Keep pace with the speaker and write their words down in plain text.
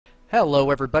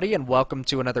Hello everybody and welcome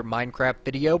to another Minecraft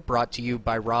video brought to you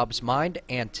by Rob's Mind,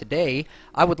 and today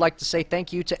I would like to say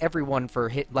thank you to everyone for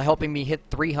helping me hit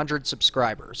 300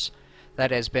 subscribers.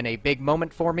 That has been a big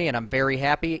moment for me and I'm very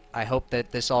happy. I hope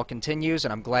that this all continues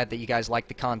and I'm glad that you guys like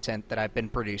the content that I've been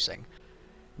producing.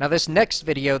 Now this next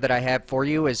video that I have for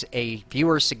you is a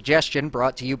viewer suggestion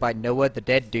brought to you by Noah the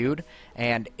Dead Dude,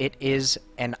 and it is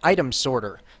an item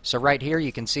sorter. So right here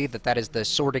you can see that is the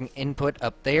sorting input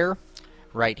up there.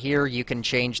 Right here, you can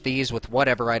change these with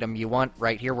whatever item you want.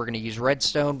 Right here, we're going to use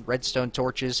redstone, redstone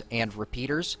torches, and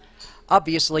repeaters.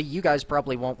 Obviously, you guys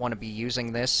probably won't want to be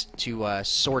using this to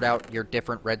sort out your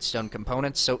different redstone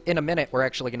components, so in a minute, we're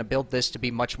actually going to build this to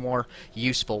be much more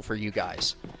useful for you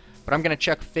guys. But I'm going to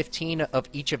chuck 15 of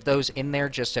each of those in there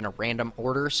just in a random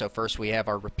order. So first we have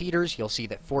our repeaters. You'll see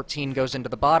that 14 goes into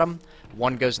the bottom,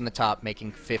 1 goes in the top,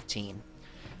 making 15.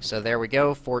 So there we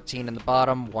go, 14 in the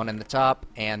bottom, 1 in the top,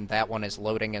 and that one is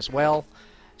loading as well.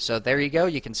 So there you go,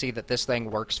 you can see that this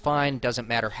thing works fine. Doesn't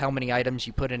matter how many items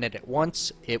you put in it at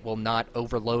once, it will not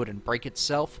overload and break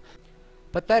itself.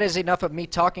 But that is enough of me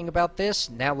talking about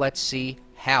this. Now let's see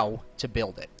how to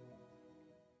build it.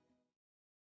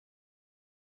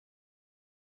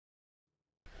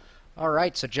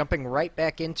 Alright, so jumping right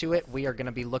back into it, we are going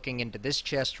to be looking into this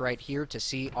chest right here to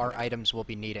see our items we'll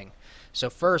be needing. So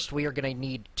first, we are going to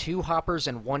need 2 hoppers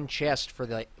and 1 chest for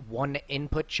the 1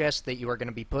 input chest that you are going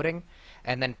to be putting.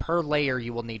 And then per layer,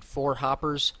 you will need 4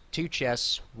 hoppers, 2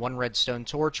 chests, 1 redstone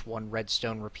torch, 1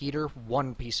 redstone repeater,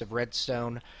 1 piece of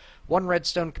redstone, 1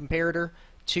 redstone comparator,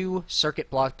 2 circuit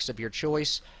blocks of your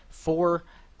choice, 4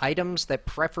 items that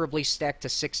preferably stack to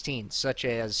 16, such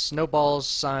as snowballs,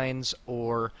 signs,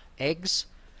 or eggs.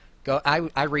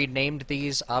 I renamed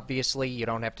these. Obviously, you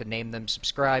don't have to name them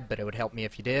subscribe, but it would help me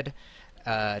if you did.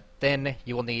 Then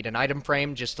you will need an item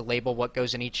frame just to label what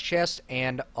goes in each chest,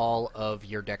 and all of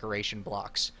your decoration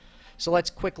blocks. So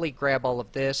let's quickly grab all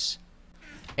of this.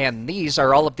 And these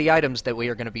are all of the items that we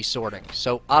are going to be sorting.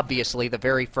 So obviously the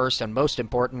very first and most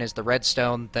important is the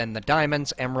redstone, then the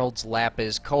diamonds, emeralds,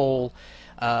 lapis, coal,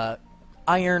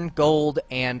 iron, gold,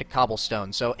 and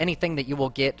cobblestone. So anything that you will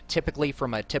get typically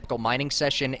from a typical mining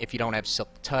session, if you don't have silk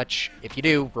touch. If you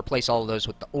do, replace all of those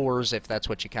with the ores if that's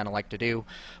what you kind of like to do.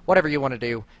 Whatever you want to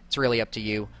do, it's really up to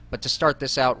you. But to start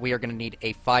this out, we are going to need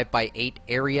a 5x8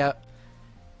 area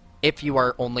if you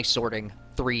are only sorting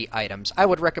 3 items. I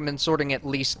would recommend sorting at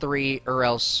least 3, or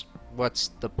else what's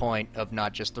the point of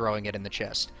not just throwing it in the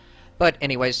chest? But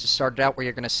anyways, to start it out,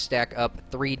 we're going to stack up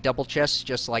 3 double chests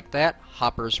just like that,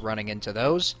 hoppers running into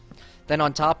those. Then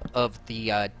on top of the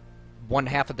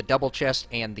 1/2 of the double chest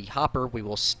and the hopper, we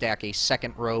will stack a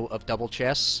second row of double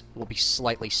chests. Will be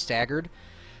slightly staggered.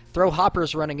 Throw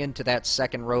hoppers running into that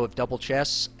second row of double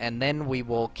chests, and then we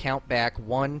will count back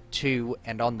 1, 2,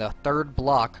 and on the 3rd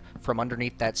block from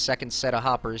underneath that second set of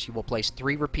hoppers, you will place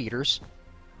 3 repeaters.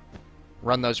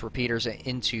 Run those repeaters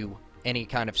into any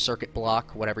kind of circuit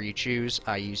block, whatever you choose.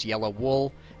 I use yellow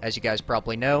wool, as you guys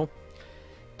probably know.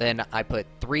 Then I put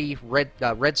 3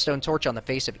 redstone torch on the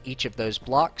face of each of those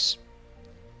blocks,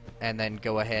 and then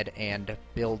go ahead and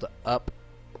build up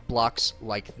blocks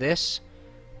like this.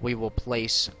 We will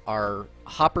place our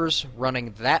hoppers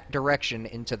running that direction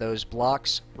into those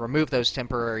blocks, remove those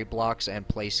temporary blocks, and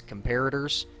place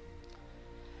comparators.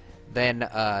 Then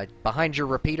behind your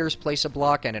repeaters, place a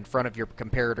block, and in front of your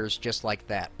comparators, just like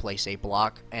that, place a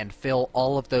block, and fill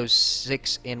all of those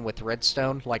 6 in with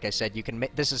redstone. Like I said, you can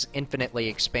this is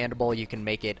infinitely expandable. You can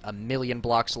make it 1,000,000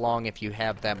 blocks long if you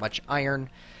have that much iron.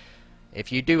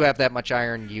 If you do have that much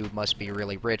iron, you must be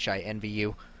really rich. I envy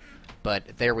you.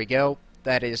 But there we go.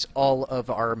 That is all of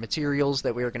our materials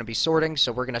that we are going to be sorting.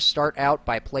 So we're going to start out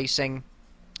by placing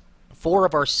 4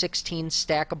 of our 16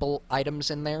 stackable items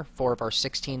in there. 4 of our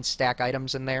 16 stack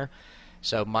items in there.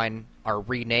 So mine are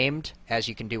renamed, as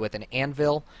you can do with an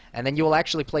anvil. And then you will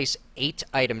actually place 8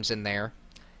 items in there.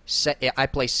 I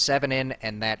placed 7 in,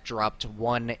 and that dropped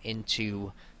 1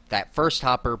 into that first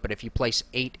hopper. But if you place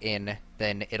 8 in,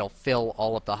 then it'll fill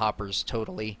all of the hoppers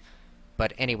totally.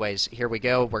 But anyways, here we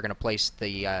go. We're going to place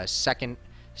the second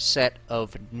set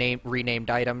of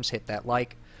renamed items. Hit that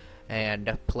like.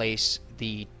 And place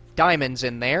the diamonds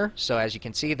in there. So as you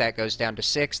can see, that goes down to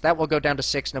 6. That will go down to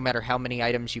 6 no matter how many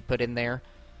items you put in there.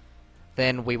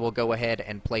 Then we will go ahead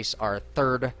and place our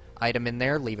 3rd item in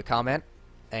there. Leave a comment.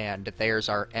 And there's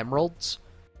our emeralds.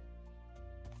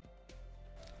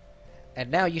 And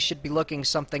now you should be looking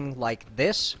something like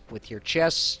this, with your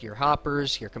chests, your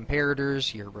hoppers, your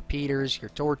comparators, your repeaters, your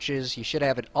torches. You should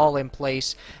have it all in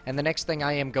place. And the next thing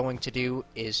I am going to do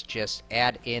is just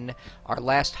add in our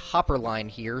last hopper line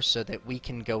here so that we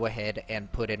can go ahead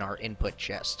and put in our input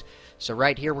chest. So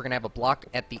right here we're going to have a block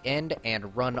at the end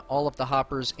and run all of the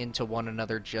hoppers into one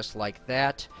another just like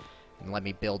that. And let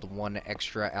me build one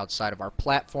extra outside of our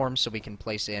platform so we can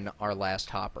place in our last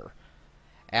hopper.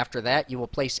 After that, you will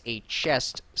place a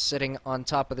chest sitting on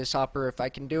top of this hopper if I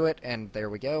can do it, and there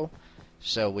we go.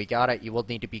 So we got it. You will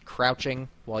need to be crouching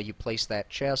while you place that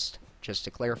chest, just to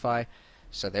clarify.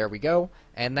 So there we go.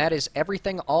 And that is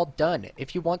everything all done.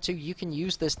 If you want to, you can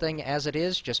use this thing as it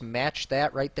is. Just match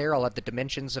that right there. I'll have the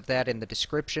dimensions of that in the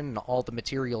description and all the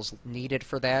materials needed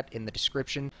for that in the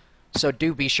description. So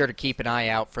do be sure to keep an eye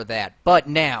out for that. But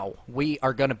now, we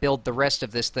are going to build the rest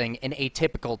of this thing in a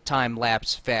typical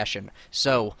time-lapse fashion.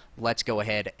 So, let's go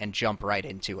ahead and jump right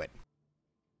into it.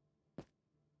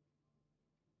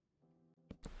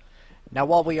 Now,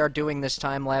 while we are doing this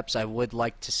time-lapse, I would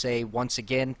like to say once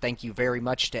again, thank you very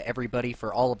much to everybody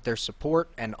for all of their support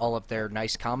and all of their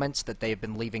nice comments that they have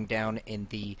been leaving down in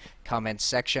the comments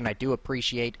section. I do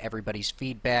appreciate everybody's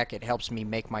feedback. It helps me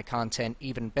make my content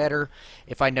even better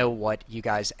if I know what you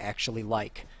guys actually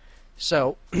like.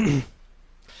 So,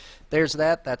 there's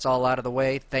that. That's all out of the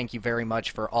way. Thank you very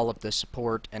much for all of the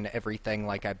support and everything,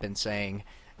 like I've been saying.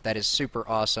 That is super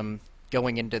awesome.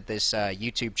 Going into this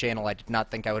YouTube channel, I did not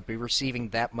think I would be receiving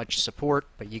that much support,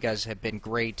 but you guys have been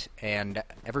great, and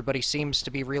everybody seems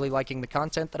to be really liking the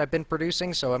content that I've been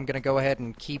producing, so I'm going to go ahead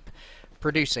and keep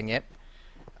producing it,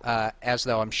 as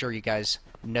though I'm sure you guys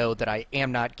know that I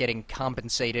am not getting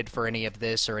compensated for any of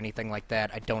this or anything like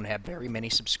that. I don't have very many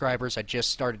subscribers. I just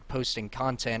started posting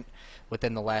content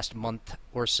within the last month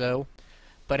or so.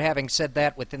 But having said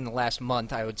that, within the last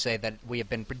month, I would say that we have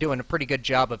been doing a pretty good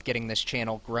job of getting this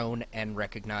channel grown and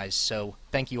recognized. So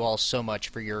thank you all so much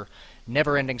for your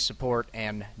never-ending support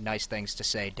and nice things to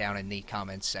say down in the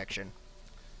comments section.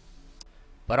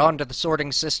 But on to the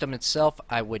sorting system itself,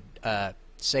 I would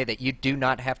say that you do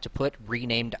not have to put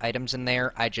renamed items in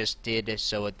there. I just did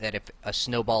so that if a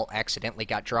snowball accidentally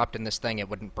got dropped in this thing, it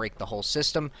wouldn't break the whole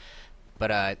system.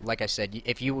 But like I said,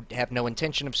 if you have no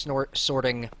intention of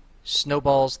sorting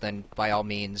snowballs, then by all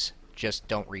means, just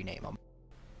don't rename them.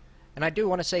 And I do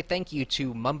want to say thank you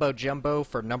to Mumbo Jumbo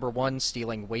for #1,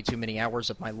 stealing way too many hours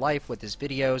of my life with his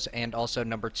videos, and also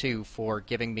 #2 for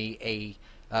giving me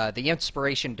the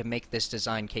inspiration to make this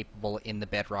design capable in the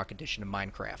Bedrock edition of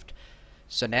Minecraft.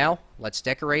 So now, let's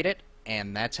decorate it,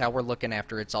 and that's how we're looking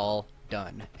after it's all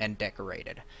done and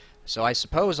decorated. So I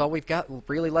suppose all we've got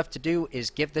really left to do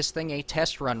is give this thing a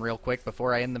test run real quick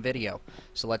before I end the video.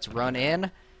 So let's run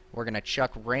in. We're going to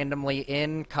chuck randomly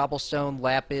in cobblestone,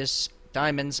 lapis,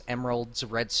 diamonds, emeralds,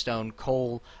 redstone,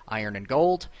 coal, iron, and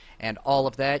gold. And all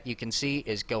of that, you can see,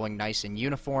 is going nice and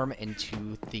uniform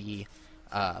into the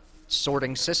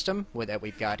sorting system that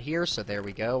we've got here. So there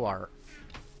we go. Our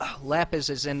lapis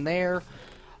is in there.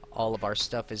 All of our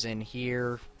stuff is in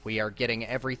here. We are getting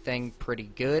everything pretty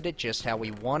good, just how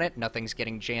we want it. Nothing's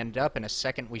getting jammed up. In a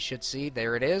second, we should see,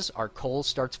 there it is. Our coal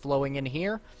starts flowing in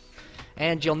here.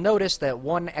 And you'll notice that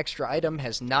one extra item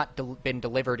has not been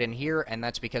delivered in here, and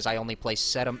that's because I only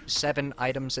placed 7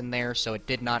 items in there, so it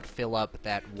did not fill up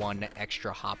that one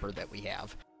extra hopper that we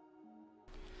have.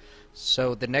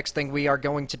 So the next thing we are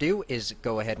going to do is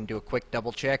go ahead and do a quick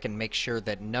double check and make sure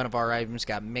that none of our items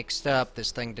got mixed up.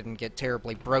 This thing didn't get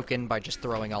terribly broken by just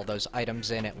throwing all those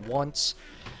items in at once.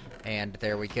 And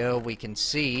there we go. We can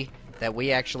see that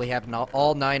we actually have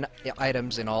all 9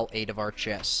 items in all 8 of our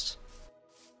chests.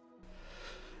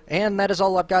 And that is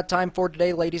all I've got time for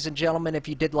today, ladies and gentlemen. If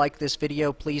you did like this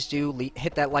video, please do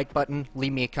hit that like button,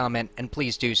 leave me a comment, and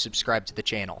please do subscribe to the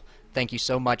channel. Thank you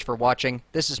so much for watching.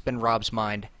 This has been Rob's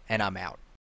Mind, and I'm out.